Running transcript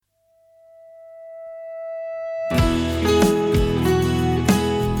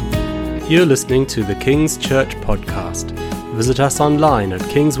You're listening to the King's Church podcast. Visit us online at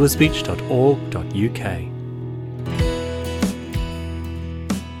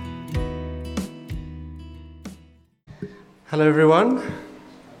kingswisbeach.org.uk. Hello everyone.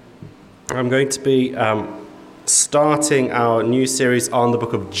 I'm going to be starting our new series on the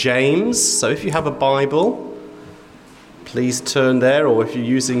book of James. So if you have a Bible, please turn there, or if you're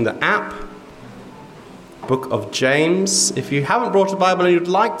using the app, book of James. If you haven't brought a Bible and you'd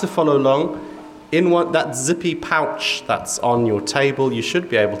like to follow along, in that zippy pouch that's on your table, you should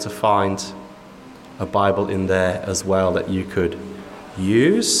be able to find a Bible in there as well that you could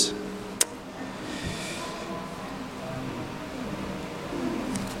use.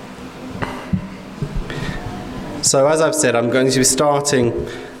 So as I've said, I'm going to be starting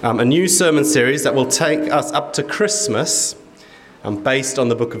a new sermon series that will take us up to Christmas, based on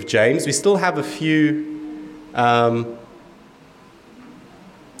the book of James. We still have a few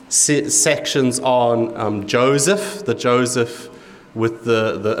sections on Joseph with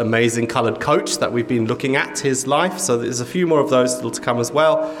the amazing coloured coat that we've been looking at, his life. So there's a few more of those still to come as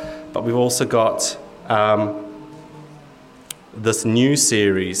well. But we've also got this new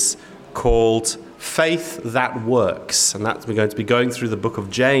series called Faith That Works, and we're going to be going through the book of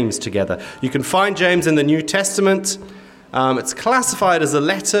James together. You can find James in the New Testament. It's classified as a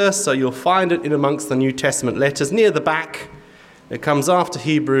letter, so you'll find it in amongst the New Testament letters near the back. It comes after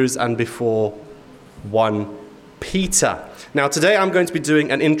Hebrews and before 1 Peter. Now today I'm going to be doing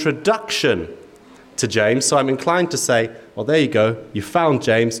an introduction to James, so I'm inclined to say, well, there you go, you found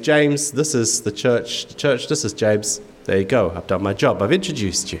James. James, this is the church, this is James. There you go, I've done my job, I've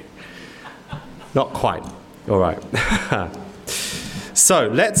introduced you. Not quite. All right. So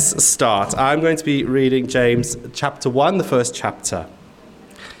let's start. I'm going to be reading James chapter 1, the first chapter.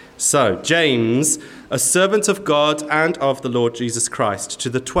 So, James, a servant of God and of the Lord Jesus Christ, to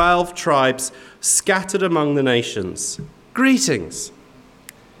the 12 tribes scattered among the nations, greetings.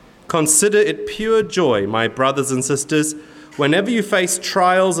 Consider it pure joy, my brothers and sisters, whenever you face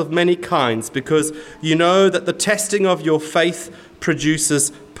trials of many kinds, because you know that the testing of your faith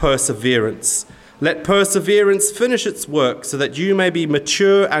produces perseverance. Let perseverance finish its work so that you may be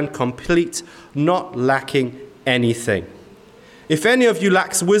mature and complete, not lacking anything. If any of you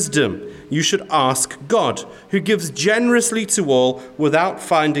lacks wisdom, you should ask God, who gives generously to all without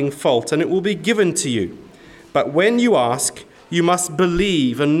finding fault, and it will be given to you. But when you ask, you must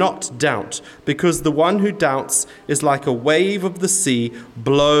believe and not doubt, because the one who doubts is like a wave of the sea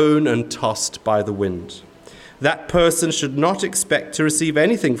blown and tossed by the wind. That person should not expect to receive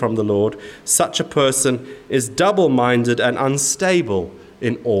anything from the Lord. Such a person is double-minded and unstable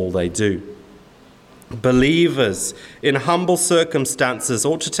in all they do. Believers in humble circumstances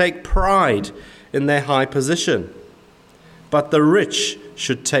ought to take pride in their high position. But the rich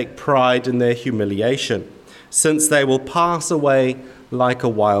should take pride in their humiliation, since they will pass away like a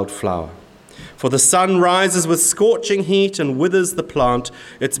wildflower. For the sun rises with scorching heat and withers the plant,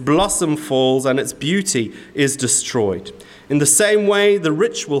 its blossom falls and its beauty is destroyed. In the same way, the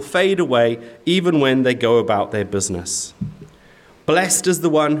rich will fade away even when they go about their business. Blessed is the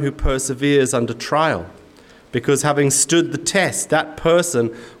one who perseveres under trial, because having stood the test, that person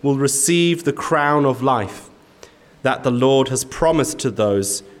will receive the crown of life that the Lord has promised to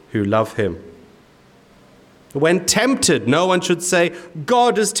those who love him. When tempted, no one should say,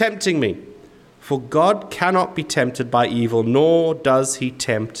 God is tempting me. For God cannot be tempted by evil, nor does he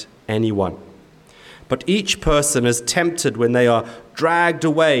tempt anyone. But each person is tempted when they are dragged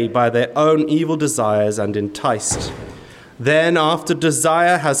away by their own evil desires and enticed. Then, after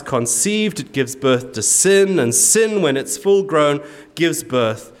desire has conceived, it gives birth to sin, and sin, when it's full grown, gives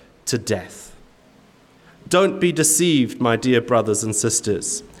birth to death. Don't be deceived, my dear brothers and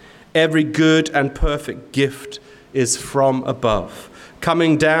sisters. Every good and perfect gift is from above,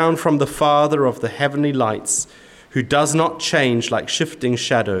 coming down from the Father of the heavenly lights, who does not change like shifting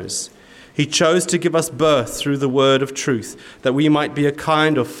shadows. He chose to give us birth through the word of truth, that we might be a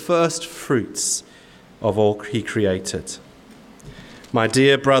kind of first fruits of all he created. My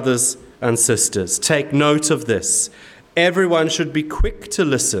dear brothers and sisters, take note of this. Everyone should be quick to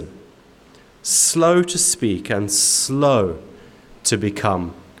listen, slow to speak, and slow to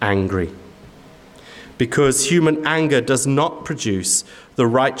become angry, because human anger does not produce the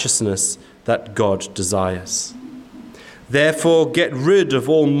righteousness that God desires. Therefore, get rid of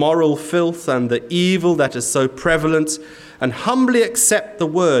all moral filth and the evil that is so prevalent, and humbly accept the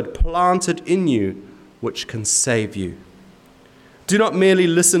word planted in you, which can save you. Do not merely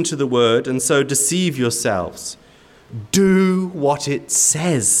listen to the word and so deceive yourselves. Do what it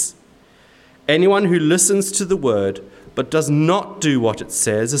says. Anyone who listens to the word but does not do what it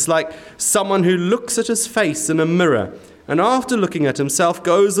says is like someone who looks at his face in a mirror and after looking at himself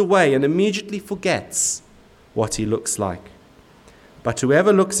goes away and immediately forgets what he looks like. But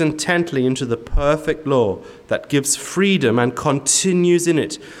whoever looks intently into the perfect law that gives freedom and continues in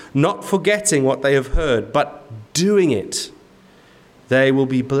it, not forgetting what they have heard, but doing it, they will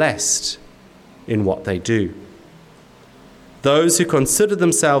be blessed in what they do. Those who consider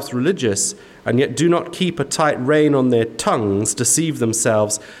themselves religious and yet do not keep a tight rein on their tongues deceive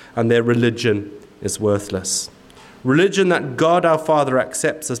themselves, and their religion is worthless. Religion that God our Father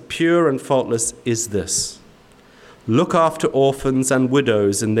accepts as pure and faultless is this: look after orphans and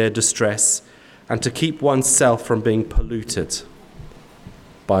widows in their distress, and to keep oneself from being polluted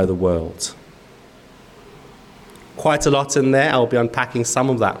by the world. Quite a lot in there. I'll be unpacking some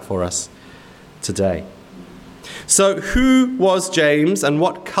of that for us today. So who was James and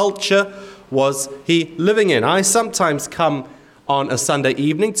what culture was he living in? I sometimes come on a Sunday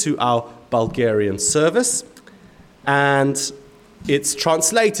evening to our Bulgarian service, and it's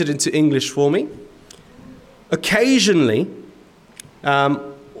translated into English for me. Occasionally,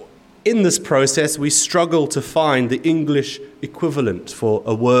 in this process, we struggle to find the English equivalent for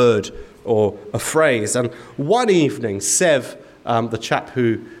a word or a phrase. And one evening, Sev, the chap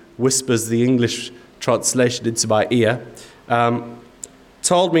who whispers the English translation into my ear,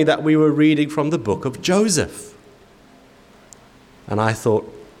 told me that we were reading from the book of Joseph. And I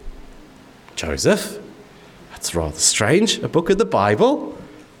thought, Joseph? That's rather strange. A book of the Bible?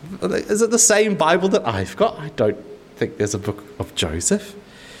 Is it the same Bible that I've got? I don't think there's a book of Joseph.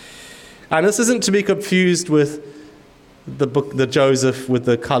 And this isn't to be confused with the book, the Joseph with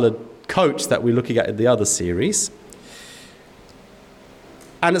the coloured coat that we're looking at in the other series.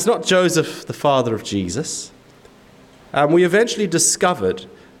 And it's not Joseph, the father of Jesus. We eventually discovered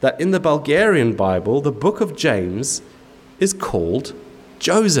that in the Bulgarian Bible, the book of James is called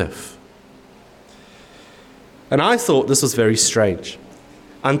Joseph. And I thought this was very strange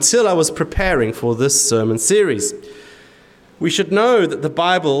until I was preparing for this sermon series. We should know that the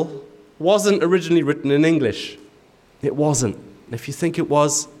Bible wasn't originally written in English. It wasn't. If you think it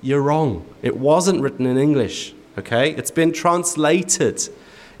was, you're wrong. It wasn't written in English, okay? It's been translated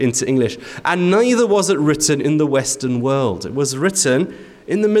into English. And neither was it written in the Western world. It was written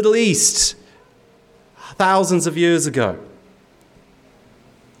in the Middle East thousands of years ago.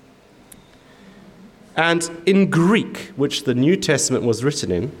 And in Greek, which the New Testament was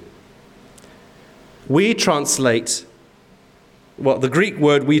written in, we translate, well, the Greek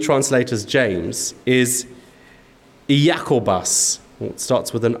word we translate as James is Iakobos. It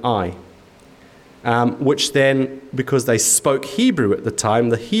starts with an I. Which then, because they spoke Hebrew at the time,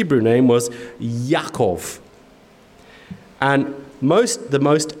 the Hebrew name was Yaakov. And the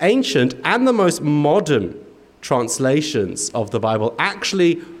most ancient and the most modern translations of the Bible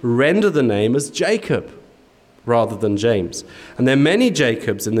actually render the name as Jacob rather than James. And there are many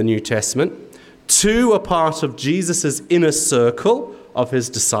Jacobs in the New Testament. 2 are part of Jesus' inner circle of his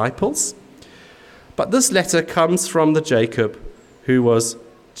disciples. But this letter comes from the Jacob who was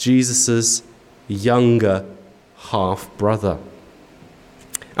Jesus' younger half-brother.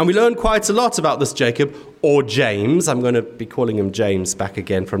 And we learn quite a lot about this Jacob, or James. I'm going to be calling him James back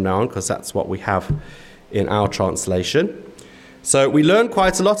again from now on, because that's what we have in our translation. So we learn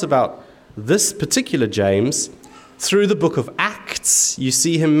quite a lot about this particular James through the book of Acts. You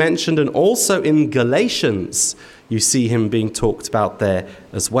see him mentioned, and also in Galatians, you see him being talked about there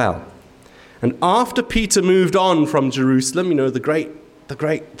as well. And after Peter moved on from Jerusalem, you know, the great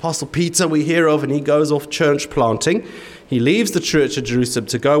Apostle Peter we hear of, and he goes off church planting. He leaves the church of Jerusalem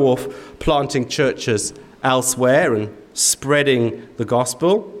to go off planting churches elsewhere and spreading the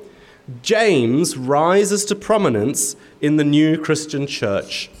gospel. James rises to prominence in the new Christian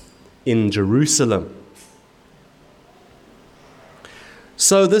church in Jerusalem.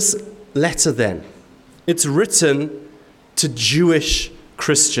 So this letter then, it's written to Jewish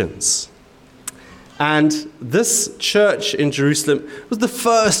Christians. And this church in Jerusalem was the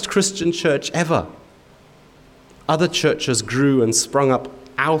first Christian church ever. Other churches grew and sprung up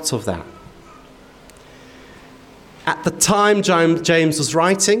out of that. At the time James was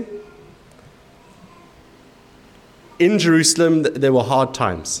writing, in Jerusalem there were hard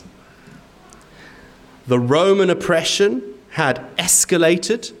times. The Roman oppression had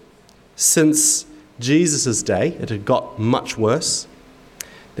escalated since Jesus' day. It had got much worse.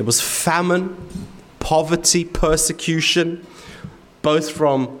 There was famine, poverty, persecution, both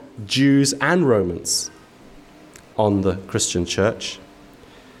from Jews and Romans on the Christian church.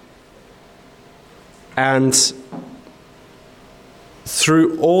 And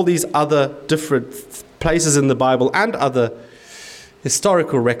through all these other different places in the Bible and other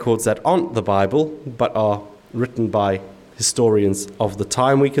historical records that aren't the Bible but are written by historians of the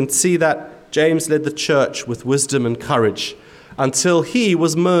time, we can see that James led the church with wisdom and courage until he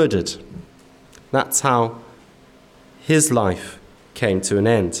was murdered. That's how his life came to an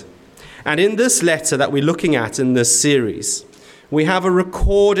end. And in this letter that we're looking at in this series, we have a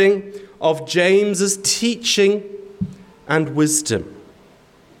recording of James's teaching and wisdom.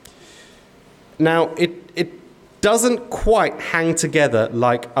 Now, it doesn't quite hang together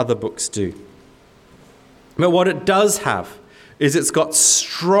like other books do. But what it does have is it's got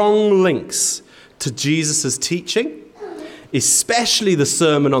strong links to Jesus' teaching, especially the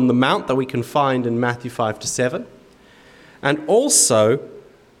Sermon on the Mount that we can find in Matthew 5-7, and also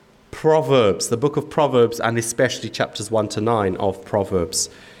Proverbs, the book of Proverbs, and especially chapters 1-9 of Proverbs.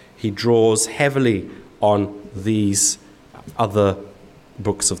 He draws heavily on these other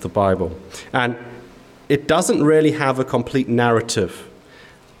books of the Bible. And it doesn't really have a complete narrative,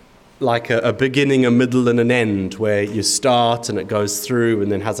 like a beginning, a middle, and an end, where you start and it goes through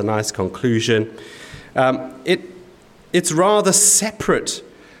and then has a nice conclusion. It's rather separate,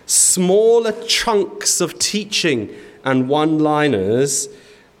 smaller chunks of teaching and one-liners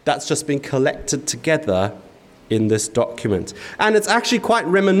that's just been collected together in this document. And it's actually quite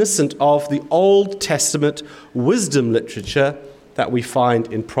reminiscent of the Old Testament wisdom literature that we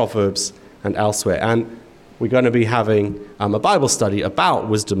find in Proverbs and elsewhere. And we're going to be having a Bible study about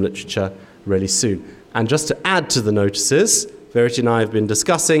wisdom literature really soon. And just to add to the notices, Verity and I have been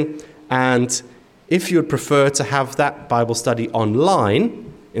discussing, and if you would prefer to have that Bible study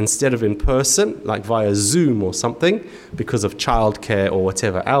online instead of in person, like via Zoom or something, because of childcare or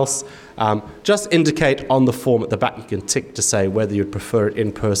whatever else, just indicate on the form at the back. You can tick to say whether you'd prefer it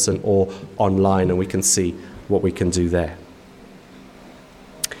in person or online, and we can see what we can do there.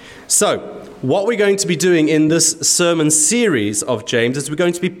 So, what we're going to be doing in this sermon series of James is we're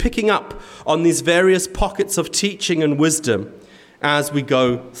going to be picking up on these various pockets of teaching and wisdom as we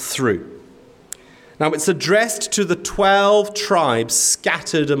go through. Now, it's addressed to the 12 tribes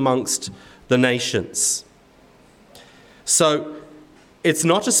scattered amongst the nations. So, it's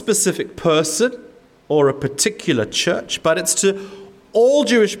not a specific person or a particular church, but it's to all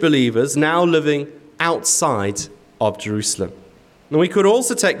Jewish believers now living outside of Jerusalem. And we could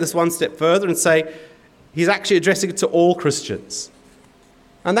also take this one step further and say he's actually addressing it to all Christians.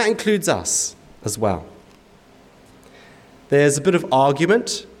 And that includes us as well. There's a bit of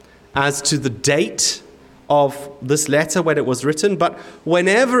argument as to the date of this letter when it was written, but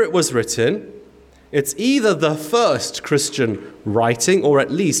whenever it was written, it's either the first Christian writing or at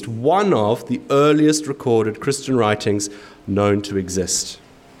least one of the earliest recorded Christian writings known to exist.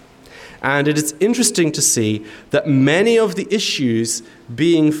 And it is interesting to see that many of the issues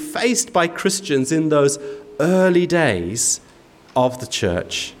being faced by Christians in those early days of the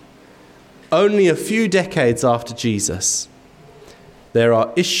church, only a few decades after Jesus, there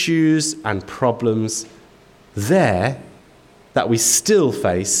are issues and problems there that we still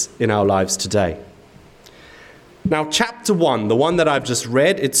face in our lives today. Now, chapter 1, the one that I've just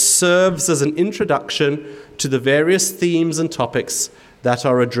read, it serves as an introduction to the various themes and topics that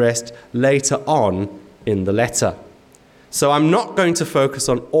are addressed later on in the letter. So I'm not going to focus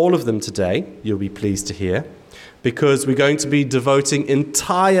on all of them today, you'll be pleased to hear, because we're going to be devoting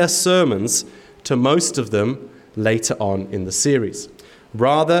entire sermons to most of them later on in the series.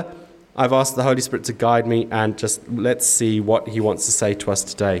 Rather, I've asked the Holy Spirit to guide me, and just let's see what he wants to say to us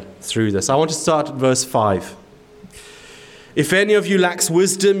today through this. I want to start at verse 5. If any of you lacks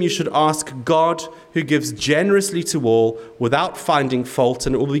wisdom, you should ask God, who gives generously to all without finding fault,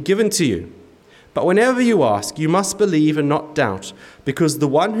 and it will be given to you. But whenever you ask, you must believe and not doubt, because the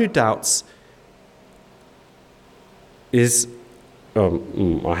one who doubts is,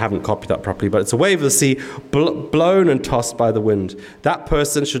 I haven't copied that properly, but it's a wave of the sea, blown and tossed by the wind. That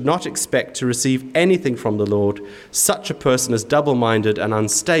person should not expect to receive anything from the Lord. Such a person is double-minded and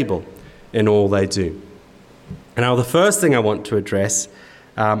unstable in all they do. And now the first thing I want to address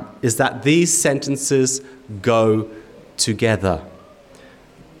is that these sentences go together.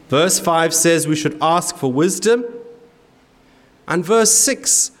 Verse 5 says we should ask for wisdom, and verse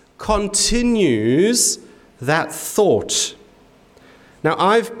 6 continues that thought. Now,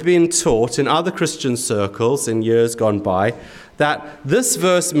 I've been taught in other Christian circles in years gone by that this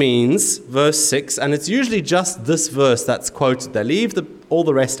verse means verse 6, and it's usually just this verse that's quoted. They leave all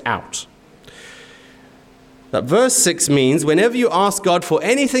the rest out. That verse 6 means whenever you ask God for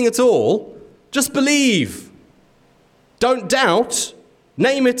anything at all, just believe. Don't doubt.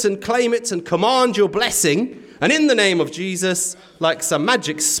 Name it and claim it and command your blessing, And in the name of Jesus, like some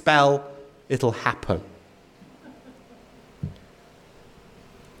magic spell, it'll happen.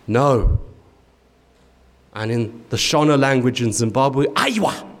 No. And in the Shona language in Zimbabwe,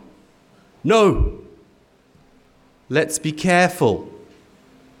 Aiwa. No. Let's be careful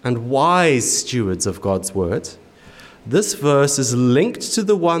and wise stewards of God's word. This verse is linked to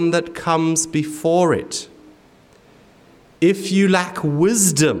the one that comes before it. If you lack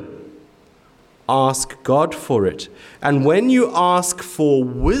wisdom, ask God for it. And when you ask for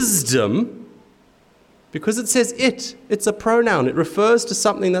wisdom, because it says it's a pronoun. It refers to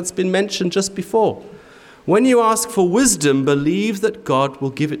something that's been mentioned just before. When you ask for wisdom, believe that God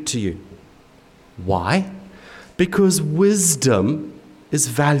will give it to you. Why? Because wisdom is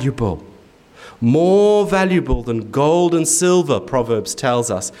valuable. More valuable than gold and silver, Proverbs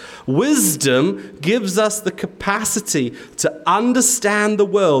tells us. Wisdom gives us the capacity to understand the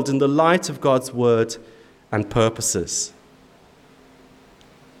world in the light of God's word and purposes.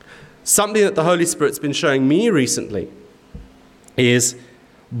 Something that the Holy Spirit's been showing me recently is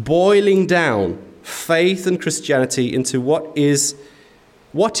boiling down faith and Christianity into what is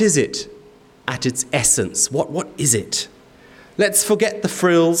it at its essence? What is it? Let's forget the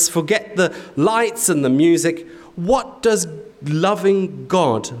frills, forget the lights and the music. What does loving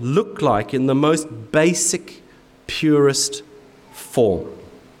God look like in the most basic, purest form?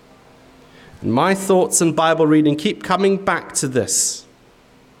 And my thoughts and Bible reading keep coming back to this.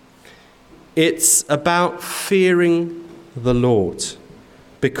 It's about fearing the Lord,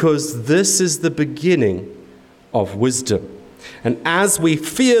 because this is the beginning of wisdom. And as we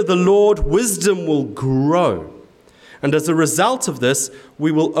fear the Lord, wisdom will grow. And as a result of this,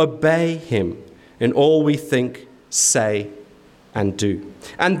 we will obey him in all we think, say, and do.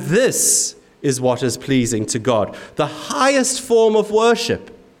 And this is what is pleasing to God. The highest form of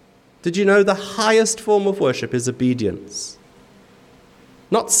worship. Did you know the highest form of worship is obedience?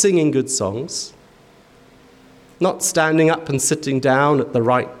 Not singing good songs. Not standing up and sitting down at the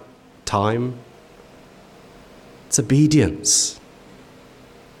right time. It's obedience.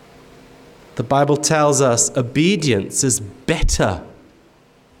 The Bible tells us obedience is better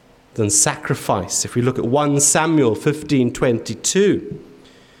than sacrifice. If we look at 1 Samuel 15:22,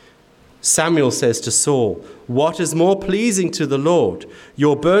 Samuel says to Saul, "What is more pleasing to the Lord,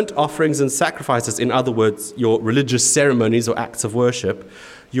 your burnt offerings and sacrifices," in other words, your religious ceremonies or acts of worship,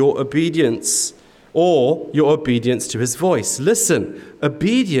 "your obedience or your obedience to his voice." Listen,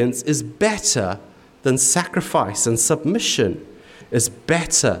 obedience is better than sacrifice, and submission is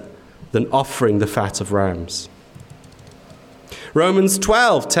better than offering the fat of rams. Romans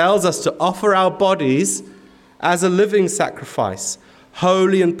 12 tells us to offer our bodies as a living sacrifice,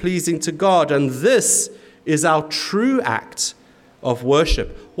 holy and pleasing to God, and this is our true act of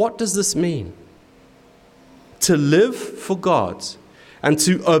worship. What does this mean? To live for God and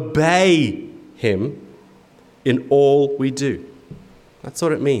to obey him in all we do. That's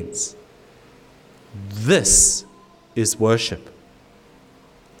what it means. This is worship.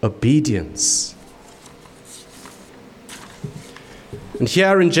 Obedience. And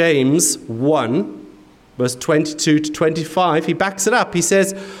here in James 1, verse 22 to 25, he backs it up. He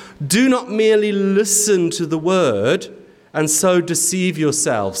says, "Do not merely listen to the word and so deceive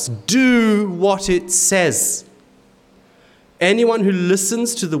yourselves. Do what it says. Anyone who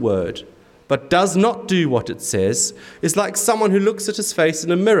listens to the word but does not do what it says is like someone who looks at his face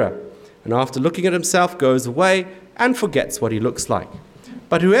in a mirror and after looking at himself goes away and forgets what he looks like.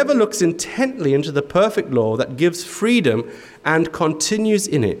 But whoever looks intently into the perfect law that gives freedom and continues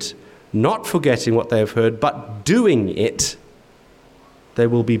in it, not forgetting what they have heard, but doing it, they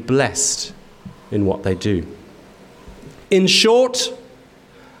will be blessed in what they do." In short,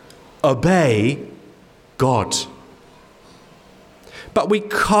 obey God. But we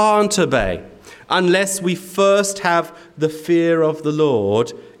can't obey unless we first have the fear of the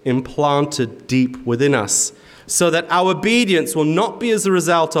Lord implanted deep within us, so that our obedience will not be as a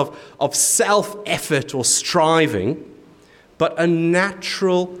result of self-effort or striving, but a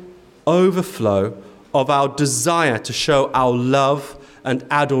natural overflow of our desire to show our love and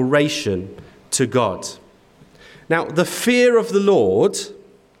adoration to God. Now, the fear of the Lord,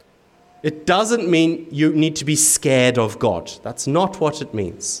 it doesn't mean you need to be scared of God. That's not what it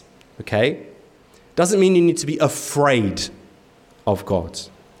means, okay? It doesn't mean you need to be afraid of God.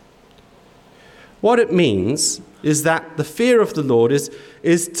 What it means is that the fear of the Lord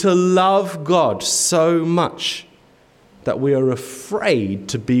is to love God so much that we are afraid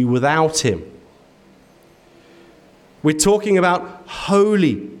to be without him. We're talking about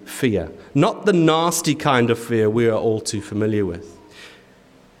holy fear, not the nasty kind of fear we are all too familiar with.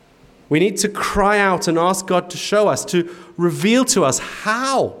 We need to cry out and ask God to show us, to reveal to us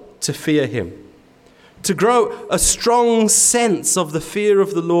how to fear him, to grow a strong sense of the fear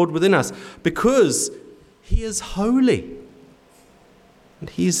of the Lord within us, because he is holy and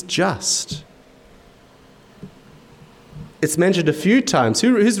he is just. It's mentioned a few times.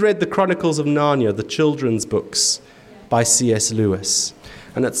 Who's read the Chronicles of Narnia, the children's books by C.S. Lewis?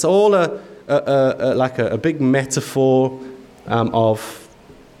 And it's all like a big metaphor of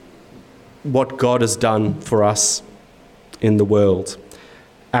what God has done for us in the world.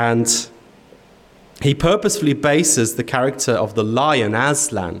 And he purposefully bases the character of the lion,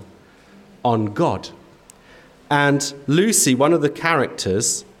 Aslan, on God. And Lucy, one of the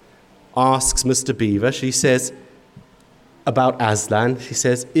characters, asks Mr. Beaver, she says, about Aslan, she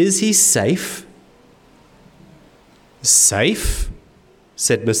says, "Is he safe?" "Safe?"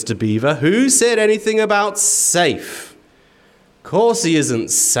 said Mr. Beaver. "Who said anything about safe? Of course he isn't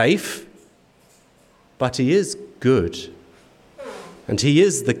safe, but he is good. And he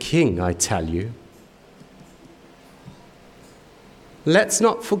is the king, I tell you." Let's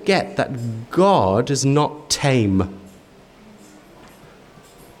not forget that God is not tame.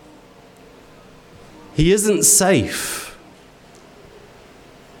 He isn't safe.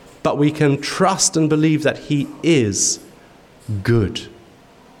 But we can trust and believe that he is good.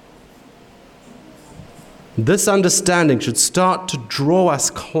 This understanding should start to draw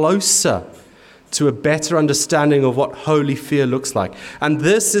us closer to a better understanding of what holy fear looks like. And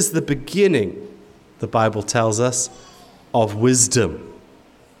this is the beginning, the Bible tells us, of wisdom.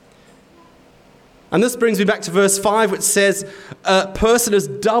 And this brings me back to verse 5, which says, a person is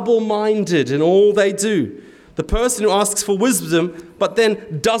double-minded in all they do. The person who asks for wisdom but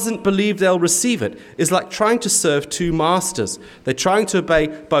then doesn't believe they'll receive it is like trying to serve two masters. They're trying to obey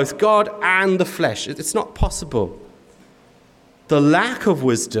both God and the flesh. It's not possible. The lack of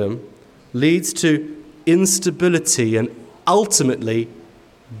wisdom leads to instability and ultimately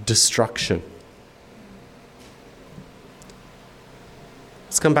destruction.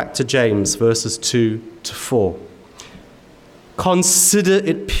 Let's come back to James, verses 2 to 4. "Consider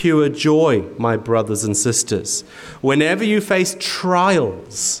it pure joy, my brothers and sisters, whenever you face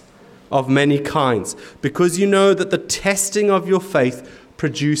trials of many kinds, because you know that the testing of your faith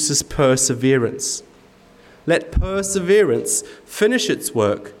produces perseverance. Let perseverance finish its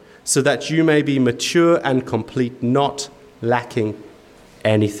work, so that you may be mature and complete, not lacking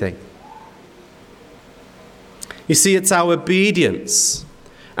anything." You see, it's our obedience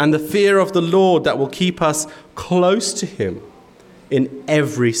and the fear of the Lord that will keep us close to him in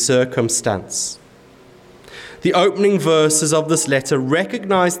every circumstance. The opening verses of this letter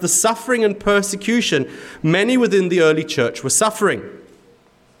recognize the suffering and persecution many within the early church were suffering.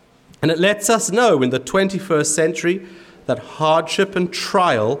 And it lets us know in the 21st century that hardship and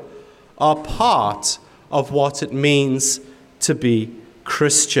trial are part of what it means to be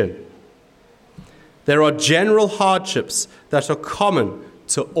Christian. There are general hardships that are common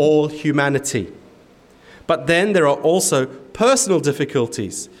to all humanity. But then there are also personal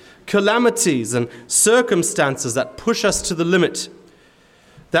difficulties, calamities, and circumstances that push us to the limit,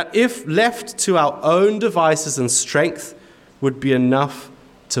 that if left to our own devices and strength would be enough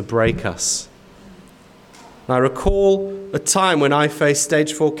to break us. I recall a time when I faced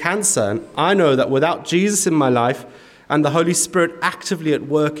stage 4 cancer, and I know that without Jesus in my life and the Holy Spirit actively at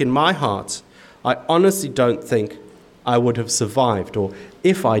work in my heart, I honestly don't think I would have survived, or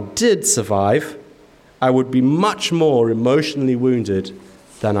if I did survive, I would be much more emotionally wounded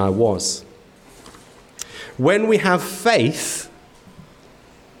than I was. When we have faith,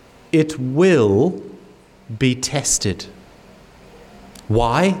 it will be tested.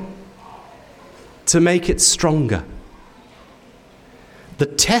 Why? To make it stronger. The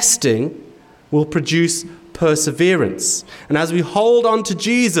testing will produce perseverance. And as we hold on to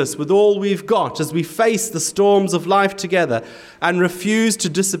Jesus with all we've got, as we face the storms of life together and refuse to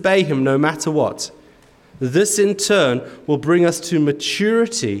disobey him no matter what, this in turn will bring us to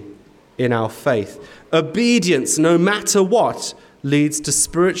maturity in our faith. Obedience, no matter what, leads to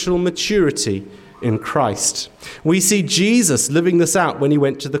spiritual maturity in Christ. We see Jesus living this out when he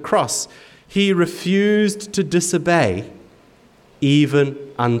went to the cross. He refused to disobey even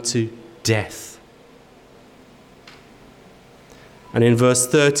unto death. And in verse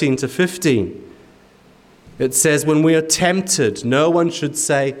 13 to 15, it says, "When we are tempted, no one should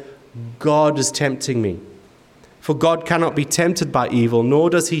say, 'God is tempting me.' For God cannot be tempted by evil, nor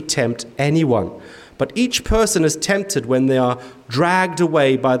does he tempt anyone. But each person is tempted when they are dragged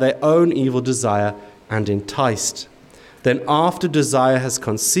away by their own evil desire and enticed. Then after desire has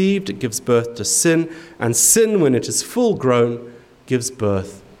conceived, it gives birth to sin, and sin, when it is full grown, gives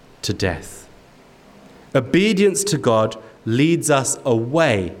birth to death. Obedience to God leads us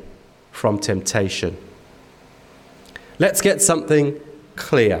away from temptation. Let's get something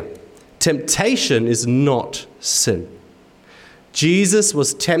clear. Temptation is not sin. Jesus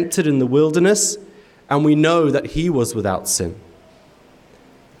was tempted in the wilderness, and we know that he was without sin.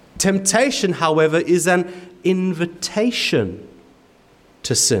 Temptation, however, is an invitation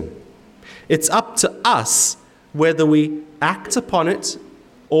to sin. It's up to us whether we act upon it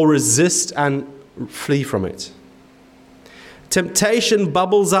or resist and flee from it. Temptation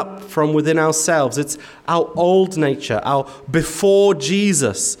bubbles up from within ourselves. It's our old nature, our before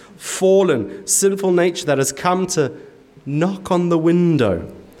Jesus, fallen, sinful nature that has come to knock on the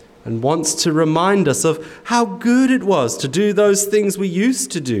window and wants to remind us of how good it was to do those things we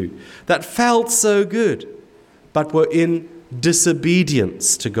used to do that felt so good, but were in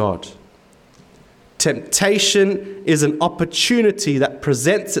disobedience to God. Temptation is an opportunity that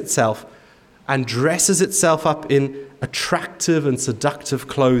presents itself and dresses itself up in attractive and seductive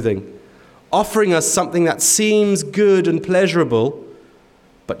clothing, offering us something that seems good and pleasurable,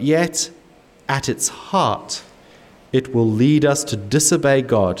 but yet, at its heart, it will lead us to disobey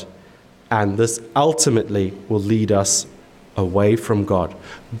God, and this ultimately will lead us away from God.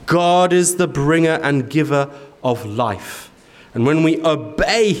 God is the bringer and giver of life, and when we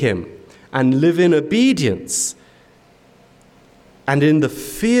obey him and live in obedience and in the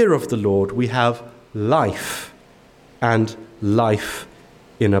fear of the Lord, we have life and life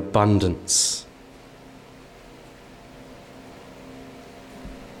in abundance.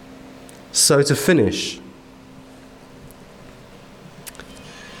 So to finish,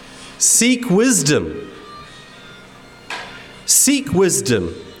 seek wisdom. Seek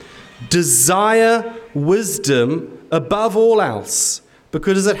wisdom. Desire wisdom above all else,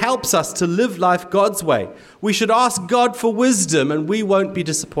 because it helps us to live life God's way. We should ask God for wisdom and we won't be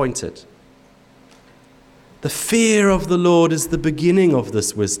disappointed. The fear of the Lord is the beginning of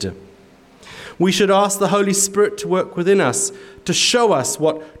this wisdom. We should ask the Holy Spirit to work within us, to show us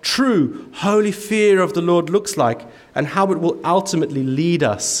what true holy fear of the Lord looks like and how it will ultimately lead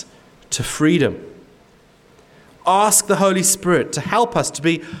us to freedom. Ask the Holy Spirit to help us to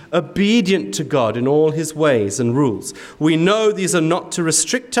be obedient to God in all his ways and rules. We know these are not to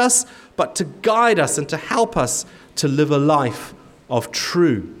restrict us, but to guide us and to help us to live a life of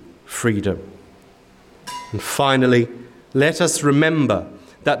true freedom. And finally, let us remember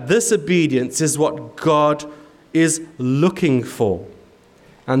that this obedience is what God is looking for.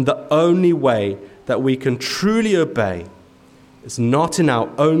 And the only way that we can truly obey is not in our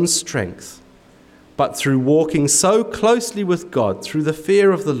own strength, but through walking so closely with God through the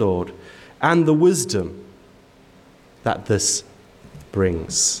fear of the Lord and the wisdom that this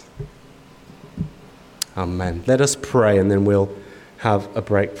brings. Amen. Let us pray and then we'll have a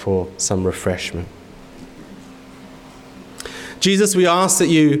break for some refreshment. Jesus, we ask that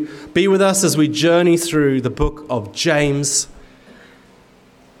you be with us as we journey through the book of James.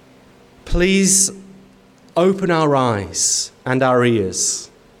 Please open our eyes and our ears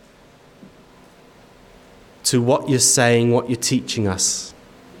to what you're saying, what you're teaching us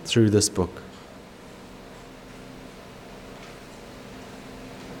through this book.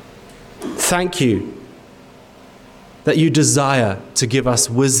 Thank you that you desire to give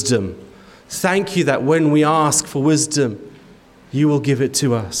us wisdom. Thank you that when we ask for wisdom, you will give it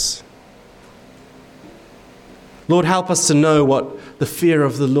to us. Lord, help us to know what the fear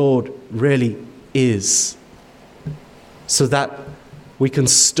of the Lord really is, so that we can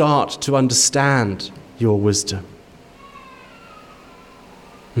start to understand your wisdom.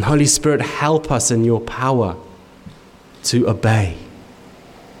 And Holy Spirit, help us in your power to obey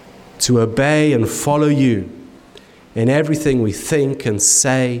and follow you in everything we think and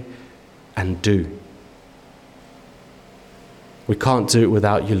say and do. We can't do it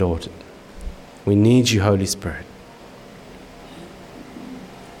without you, Lord. We need you, Holy Spirit.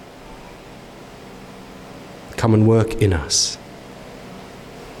 Come and work in us.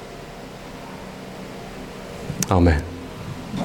 Amen.